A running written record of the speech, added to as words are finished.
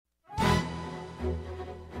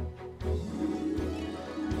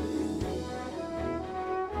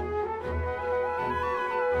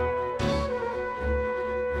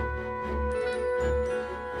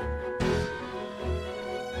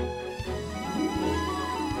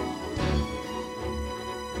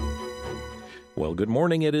Well, good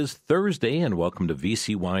morning. It is Thursday, and welcome to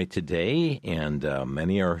VCY Today. And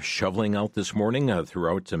many are shoveling out this morning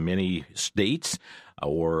throughout many states,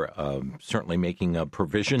 or certainly making a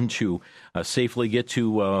provision to safely get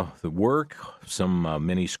to the work.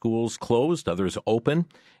 Many schools closed, others open.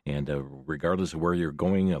 And regardless of where you're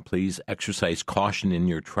going, please exercise caution in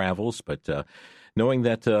your travels. But knowing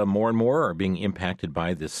that more and more are being impacted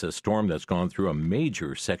by this storm that's gone through a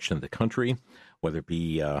major section of the country, whether it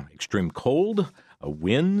be extreme cold,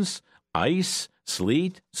 winds, ice,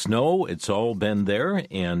 sleet, snow, it's all been there.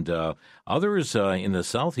 And others in the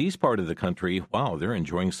southeast part of the country, wow, they're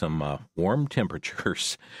enjoying some warm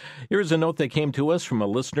temperatures. Here's a note that came to us from a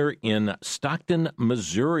listener in Stockton,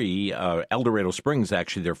 Missouri. El Dorado Springs,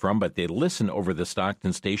 actually, they're from, but they listen over the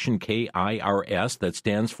Stockton station, KIRS, that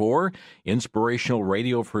stands for Inspirational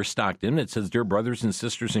Radio for Stockton. It says, "Dear brothers and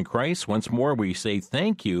sisters in Christ, once more we say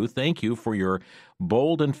thank you for your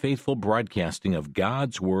bold and faithful broadcasting of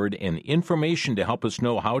God's Word and information to help us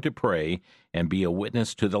know how to pray and be a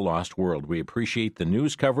witness to the lost world. We appreciate the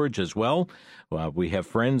news coverage as well. We have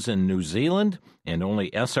friends in New Zealand, and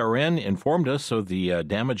only SRN informed us of the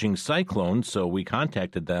damaging cyclone, so we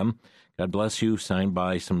contacted them. God bless you," signed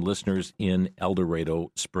by some listeners in El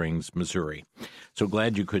Dorado Springs, Missouri. So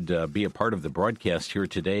glad you could be a part of the broadcast here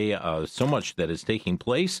today. So much that is taking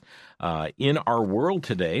place in our world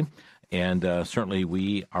today. And certainly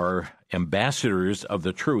we are ambassadors of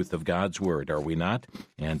the truth of God's Word, are we not?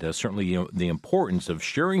 And certainly the importance of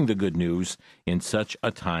sharing the good news in such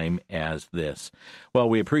a time as this. Well,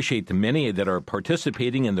 we appreciate the many that are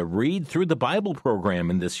participating in the Read Through the Bible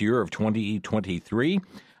program in this year of 2023.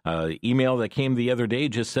 Email that came the other day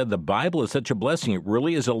just said, "The Bible is such a blessing. It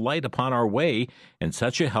really is a light upon our way and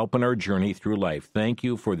such a help in our journey through life. Thank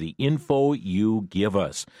you for the info you give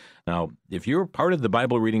us." Now, if you're part of the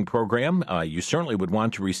Bible reading program, you certainly would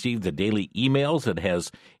want to receive the daily emails that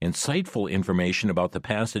has insightful information about the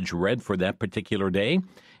passage read for that particular day.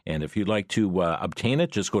 And if you'd like to obtain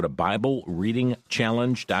it, just go to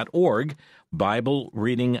BibleReadingChallenge.org,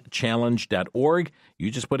 BibleReadingChallenge.org.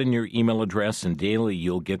 You just put in your email address, and daily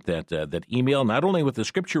you'll get that email, not only with the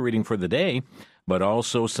scripture reading for the day, but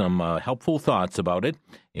also some helpful thoughts about it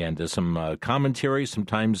and some commentary.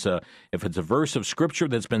 Sometimes if it's a verse of scripture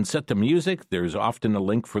that's been set to music, there's often a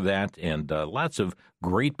link for that, and lots of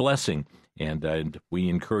great blessing. And we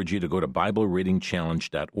encourage you to go to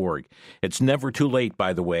BibleReadingChallenge.org. It's never too late,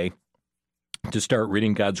 by the way, to start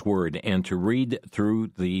reading God's Word and to read through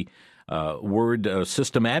the Word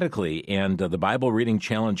systematically. And the Bible Reading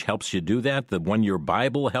Challenge helps you do that. The One Year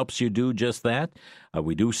Bible helps you do just that.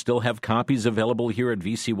 We do still have copies available here at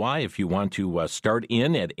VCY if you want to start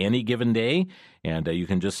in at any given day. And you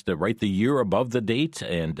can just write the year above the date,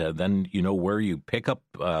 and then you know where you pick up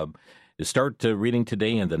start reading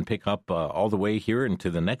today and then pick up all the way here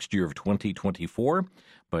into the next year of 2024.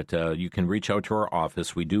 But you can reach out to our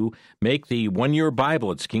office. We do make the One Year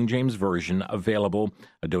Bible, it's King James Version, available.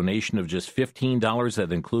 A donation of just $15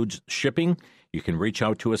 that includes shipping. You can reach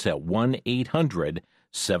out to us at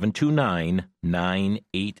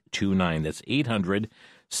 1-800-729-9829. That's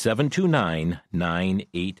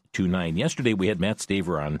 800-729-9829. Yesterday we had Matt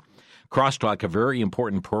Staver on Crosstalk, a very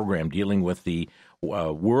important program dealing with the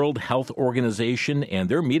World Health Organization, and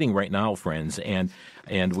they're meeting right now, friends, and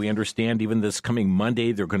we understand even this coming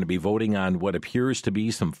Monday they're going to be voting on what appears to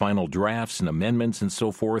be some final drafts and amendments and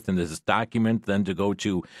so forth in this document, then to go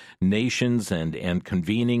to nations and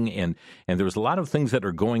convening, and there's a lot of things that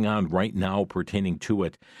are going on right now pertaining to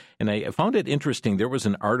it. And I found it interesting. There was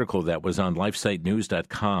an article that was on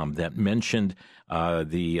LifeSiteNews.com that mentioned I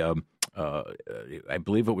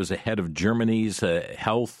believe it was the head of Germany's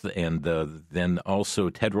health, and then also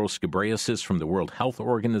Tedros Ghebreyesus from the World Health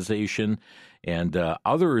Organization, and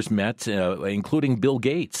others met, including Bill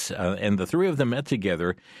Gates, and the three of them met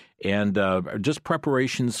together, and just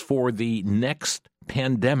preparations for the next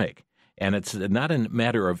pandemic. And it's not a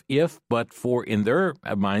matter of if, but for, in their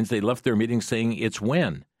minds, they left their meeting saying it's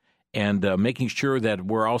when, and making sure that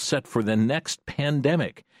we're all set for the next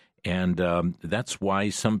pandemic. And that's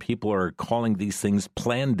why some people are calling these things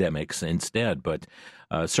plandemics instead. But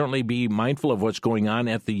certainly be mindful of what's going on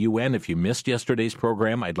at the UN. If you missed yesterday's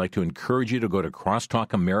program, I'd like to encourage you to go to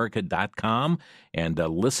crosstalkamerica.com and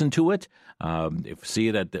listen to it. See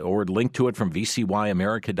it or link to it from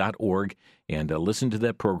vcyamerica.org and listen to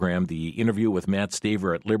that program, the interview with Matt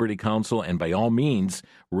Staver at Liberty Counsel, and by all means,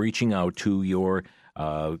 reaching out to your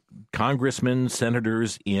congressmen,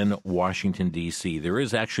 senators in Washington, D.C. There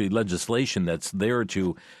is actually legislation that's there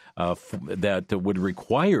to that would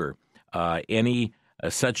require any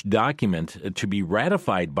such document to be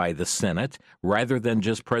ratified by the Senate rather than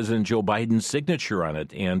just President Joe Biden's signature on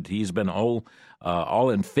it. And he's been all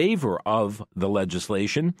in favor of the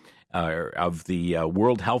legislation of the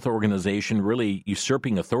World Health Organization really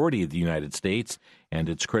usurping authority of the United States, and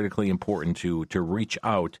it's critically important to reach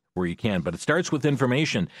out where you can. But it starts with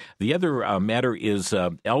information. The other matter is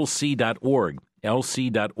lc.org,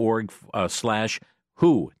 lc.org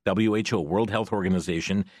 /WHO, WHO, World Health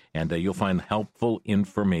Organization, and you'll find helpful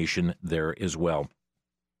information there as well.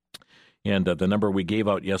 And the number we gave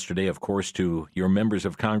out yesterday, of course, to your members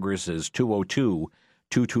of Congress is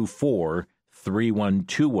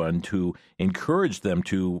 202-224-3121 to encourage them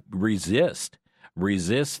to resist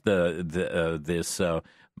this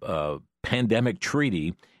pandemic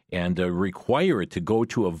treaty and require it to go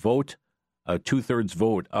to a vote, a 2/3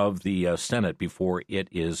 vote of the Senate before it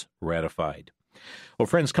is ratified. Well,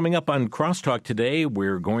 friends, coming up on Crosstalk today,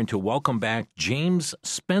 we're going to welcome back James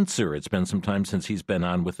Spencer. It's been some time since he's been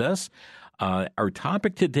on with us. Our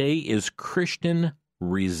topic today is Christian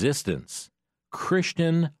resistance.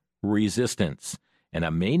 Christian resistance. And it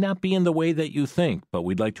may not be in the way that you think, but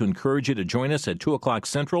we'd like to encourage you to join us at 2 o'clock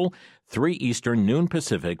Central, 3 Eastern, noon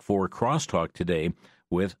Pacific for Crosstalk today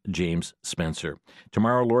with James Spencer.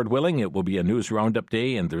 Tomorrow, Lord willing, it will be a news roundup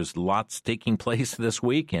day, and there's lots taking place this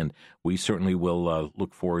week, and we certainly will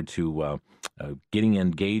look forward to getting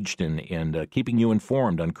engaged and keeping you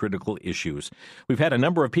informed on critical issues. We've had a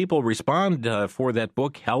number of people respond for that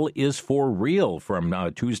book, Hell is for Real, from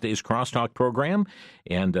Tuesday's Crosstalk program,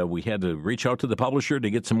 and we had to reach out to the publisher to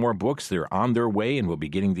get some more books. They're on their way, and we'll be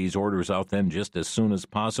getting these orders out then just as soon as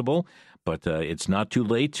possible. But it's not too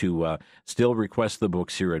late to still request the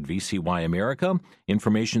books here at VCY America.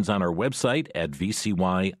 Information's on our website at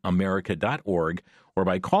vcyamerica.org or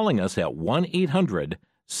by calling us at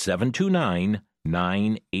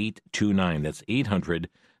 1-800-729-9829. That's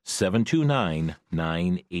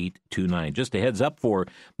 800-729-9829. Just a heads up for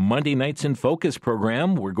Monday Nights in Focus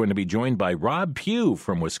program. We're going to be joined by Rob Pugh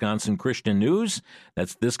from Wisconsin Christian News.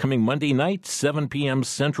 That's this coming Monday night, 7 p.m.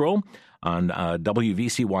 Central on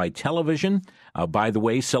WVCY television. By the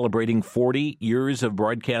way, celebrating 40 years of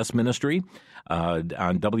broadcast ministry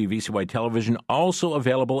on WVCY television, also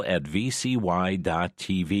available at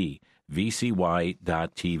vcy.tv.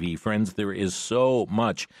 vcy.tv. Friends, there is so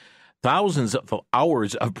much. Thousands of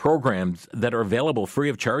hours of programs that are available free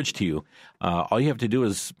of charge to you. All you have to do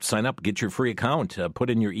is sign up, get your free account, put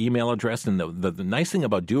in your email address. And the nice thing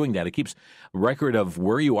about doing that, it keeps record of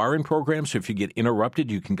where you are in programs. So if you get interrupted,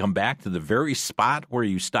 you can come back to the very spot where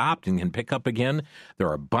you stopped and can pick up again. There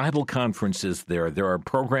are Bible conferences there. There are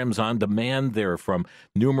programs on demand there from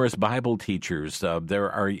numerous Bible teachers.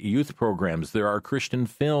 There are youth programs. There are Christian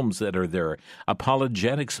films that are there,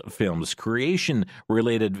 apologetics films,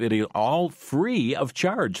 creation-related video, all free of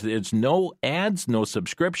charge. It's no ads, no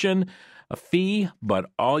subscription, a fee, but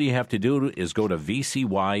all you have to do is go to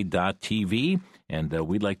vcy.tv, and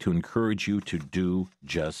we'd like to encourage you to do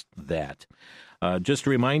just that. Just a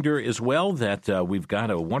reminder as well that we've got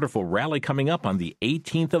a wonderful rally coming up on the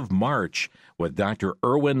 18th of March with Dr.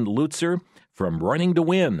 Erwin Lutzer from Running to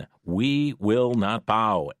Win. We will not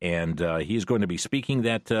bow. And he's going to be speaking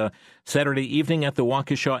that Saturday evening at the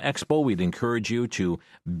Waukesha Expo. We'd encourage you to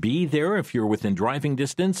be there if you're within driving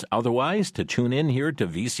distance. Otherwise, to tune in here to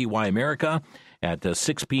VCY America at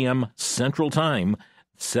 6 p.m. Central Time,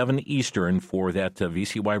 7 Eastern for that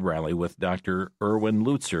VCY rally with Dr. Erwin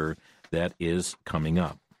Lutzer that is coming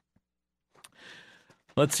up.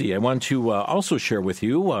 Let's see. I want to also share with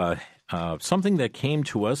you something that came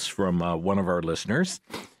to us from one of our listeners.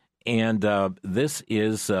 And this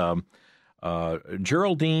is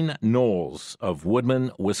Geraldine Knowles of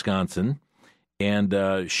Woodman, Wisconsin.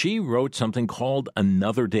 And she wrote something called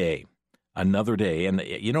Another Day. Another day. And,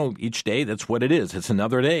 you know, each day, that's what it is. It's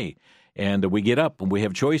another day. And we get up and we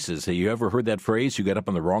have choices. Have you ever heard that phrase, you got up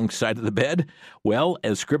on the wrong side of the bed? Well,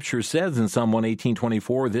 as Scripture says in Psalm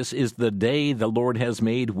 118:24, this is the day the Lord has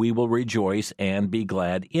made. We will rejoice and be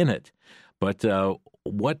glad in it. But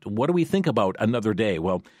what do we think about another day?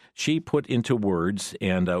 Well, she put into words,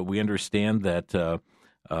 and we understand that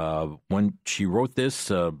when she wrote this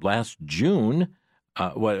last June,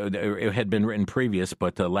 well, it had been written previous,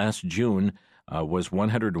 but last June was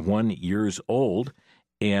 101 years old,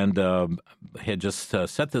 and had just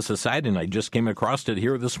set this aside, and I just came across it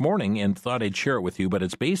here this morning and thought I'd share it with you. But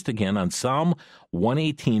it's based again on Psalm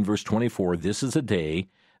 118, verse 24. This is a day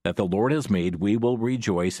that the Lord has made. We will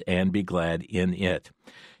rejoice and be glad in it.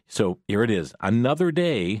 So here it is. Another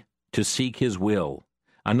day to seek his will.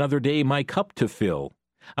 Another day my cup to fill.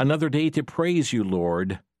 Another day to praise you,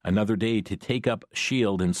 Lord. Another day to take up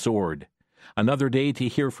shield and sword. Another day to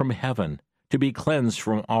hear from heaven, to be cleansed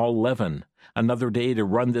from all leaven. Another day to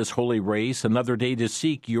run this holy race. Another day to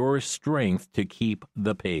seek your strength to keep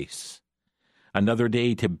the pace. Another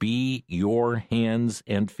day to be your hands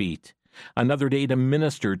and feet. Another day to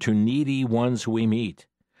minister to needy ones we meet.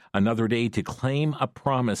 Another day to claim a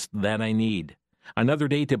promise that I need. Another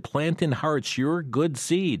day to plant in hearts your good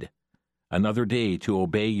seed. Another day to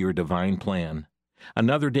obey your divine plan.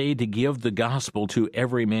 Another day to give the gospel to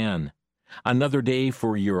every man. Another day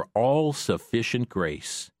for your all-sufficient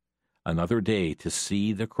grace. Another day to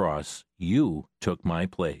see the cross. You took my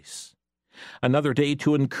place. Another day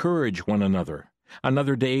to encourage one another.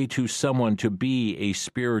 Another day to someone to be a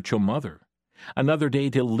spiritual mother. Another day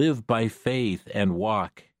to live by faith and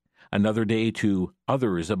walk. Another day to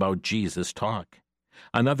others about Jesus talk.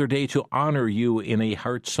 Another day to honor you in a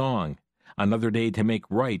heart song. Another day to make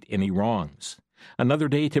right any wrongs. Another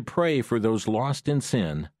day to pray for those lost in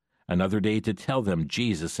sin. Another day to tell them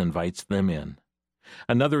Jesus invites them in.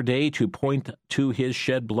 Another day to point to his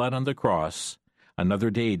shed blood on the cross. Another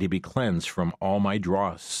day to be cleansed from all my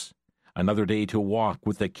dross. Another day to walk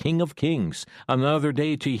with the King of Kings. Another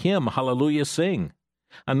day to him hallelujah sing.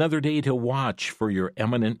 Another day to watch for your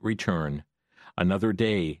imminent return. Another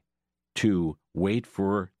day to wait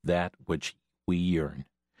for that which we yearn.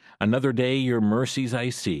 Another day your mercies I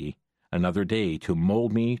see. Another day to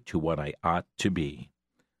mold me to what I ought to be.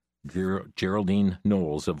 Geraldine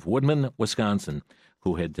Knowles of Woodman, Wisconsin,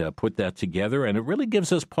 who had put that together, and it really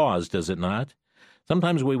gives us pause, does it not?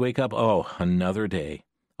 Sometimes we wake up, another day.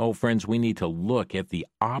 Oh, friends, we need to look at the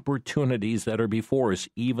opportunities that are before us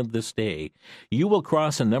even this day. You will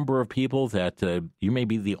cross a number of people that you may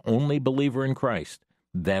be the only believer in Christ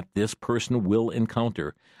that this person will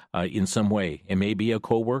encounter in some way. It may be a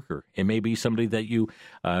coworker. It may be somebody that you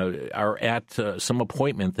are at some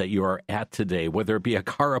appointment that you are at today, whether it be a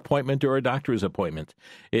car appointment or a doctor's appointment.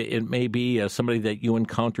 It may be somebody that you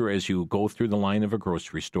encounter as you go through the line of a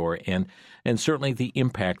grocery store, and certainly the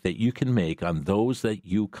impact that you can make on those that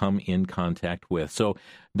you come in contact with. So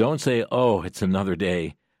don't say, it's another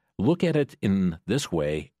day. Look at it in this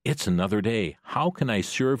way. It's another day. How can I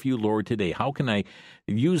serve you, Lord, today? How can I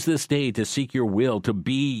use this day to seek your will, to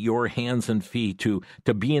be your hands and feet, to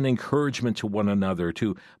be an encouragement to one another,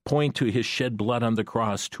 to point to his shed blood on the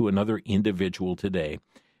cross to another individual today?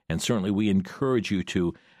 And certainly we encourage you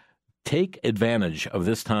to take advantage of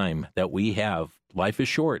this time that we have. Life is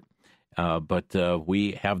short, but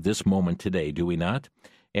we have this moment today, do we not?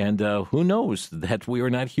 And who knows that we are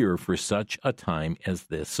not here for such a time as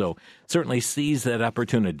this. So certainly seize that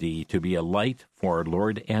opportunity to be a light for our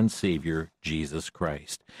Lord and Savior, Jesus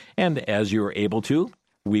Christ. And as you're able to,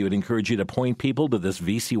 we would encourage you to point people to this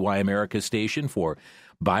VCY America station for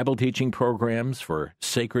Bible teaching programs, for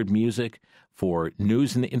sacred music, for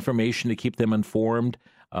news and information to keep them informed,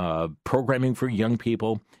 programming for young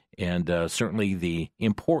people, and certainly the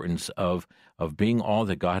importance of being all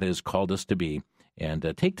that God has called us to be.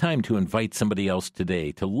 And take time to invite somebody else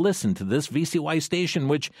today to listen to this VCY station,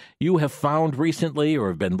 which you have found recently or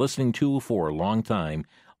have been listening to for a long time.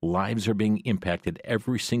 Lives are being impacted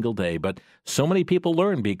every single day, but so many people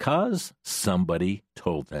learn because somebody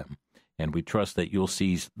told them. And we trust that you'll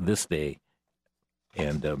seize this day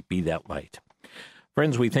and be that light.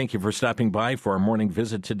 Friends, we thank you for stopping by for our morning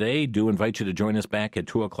visit today. Do invite you to join us back at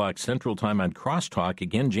 2 o'clock Central Time on Crosstalk.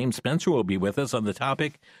 Again, James Spencer will be with us on the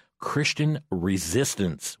topic Christian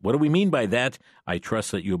resistance. What do we mean by that? I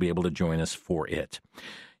trust that you'll be able to join us for it.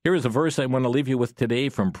 Here is a verse I want to leave you with today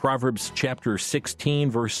from Proverbs chapter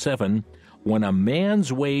 16, verse 7. When a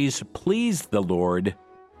man's ways please the Lord,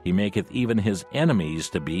 he maketh even his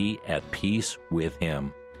enemies to be at peace with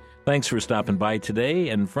him. Thanks for stopping by today,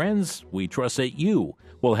 and friends, we trust that you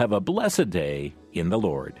will have a blessed day in the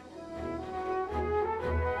Lord.